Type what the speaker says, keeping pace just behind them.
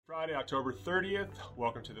Friday, October 30th.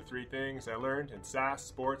 Welcome to the 3 things I learned in SaaS,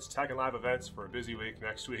 sports, tech, and live events for a busy week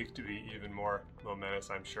next week to be even more momentous,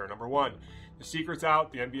 I'm sure. Number 1, the secret's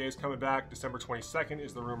out. The NBA is coming back. December 22nd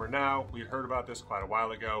is the rumor now. We had heard about this quite a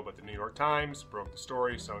while ago, but the New York Times broke the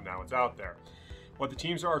story, so now it's out there. What the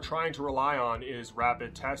teams are trying to rely on is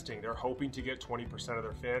rapid testing. They're hoping to get 20% of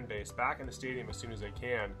their fan base back in the stadium as soon as they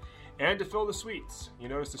can and to fill the suites. You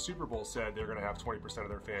notice the Super Bowl said they're going to have 20% of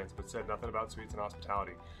their fans, but said nothing about suites and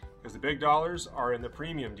hospitality because the big dollars are in the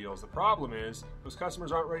premium deals. The problem is those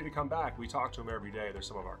customers aren't ready to come back. We talk to them every day. They're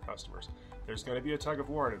some of our customers. There's going to be a tug of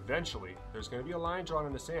war, and eventually there's going to be a line drawn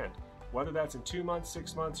in the sand. Whether that's in 2 months,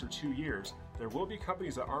 6 months, or 2 years, there will be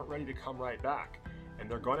companies that aren't ready to come right back. And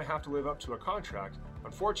they're going to have to live up to a contract.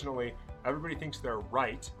 Unfortunately, everybody thinks they're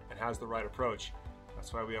right and has the right approach.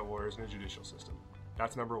 That's why we have lawyers in a judicial system.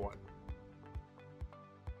 That's number 1.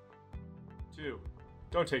 2,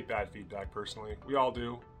 don't take bad feedback personally. We all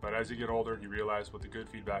do, but as you get older, you realize what the good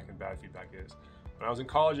feedback and bad feedback is. When I was in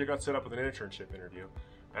college, I got set up with an internship interview,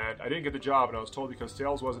 and I didn't get the job, and I was told because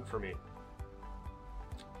sales wasn't for me.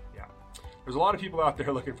 Yeah. There's a lot of people out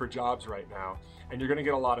there looking for jobs right now, and you're going to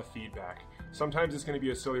get a lot of feedback. Sometimes it's going to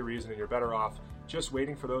be a silly reason, and you're better off just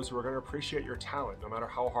waiting for those who are going to appreciate your talent, no matter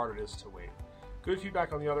how hard it is to wait. Good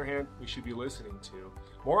feedback, on the other hand, we should be listening to.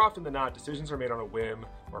 More often than not, decisions are made on a whim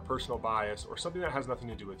or personal bias or something that has nothing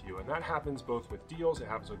to do with you, and that happens both with deals, it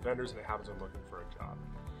happens with vendors, and it happens when looking for a job.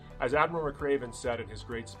 As Admiral McRaven said in his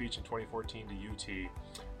great speech in 2014 to UT,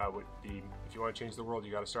 if you want to change the world,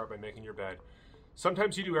 you got to start by making your bed.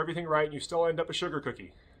 Sometimes you do everything right and you still end up a sugar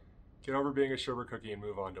cookie. Get over being a sugar cookie and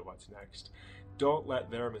move on to what's next. Don't let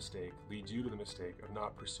their mistake lead you to the mistake of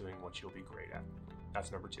not pursuing what you'll be great at.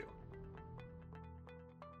 That's number 2.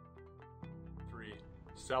 3,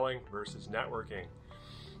 selling versus networking.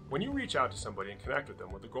 When you reach out to somebody and connect with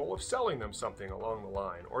them with the goal of selling them something along the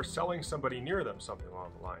line or selling somebody near them something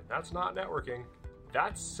along the line, that's not networking,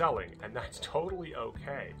 that's selling, and that's totally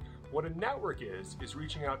okay. What a network is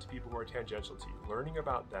reaching out to people who are tangential to you, learning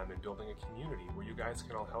about them and building a community where you guys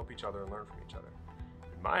can all help each other and learn from each other.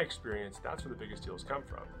 In my experience, that's where the biggest deals come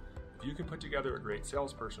from. If you can put together a great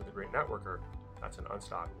salesperson with a great networker, that's an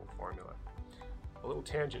unstoppable formula. A little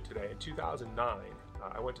tangent today. In 2009,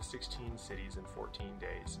 I went to 16 cities in 14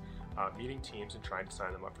 days, meeting teams and trying to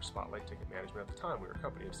sign them up for Spotlight Ticket Management. At the time, we were a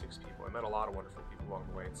company of 6 people. I met a lot of wonderful people along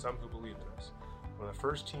the way, and some who believed in us. One of the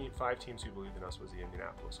first 5 teams who believed in us was the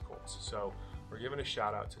Indianapolis Colts. So we're giving a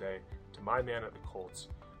shout out today to my man at the Colts.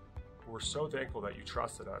 We're so thankful that you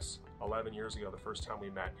trusted us 11 years ago, the first time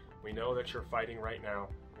we met. We know that you're fighting right now.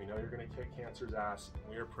 We know you're going to kick cancer's ass.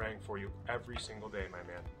 We are praying for you every single day, my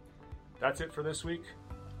man. That's it for this week.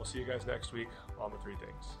 We'll see you guys next week on the 3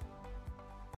 things.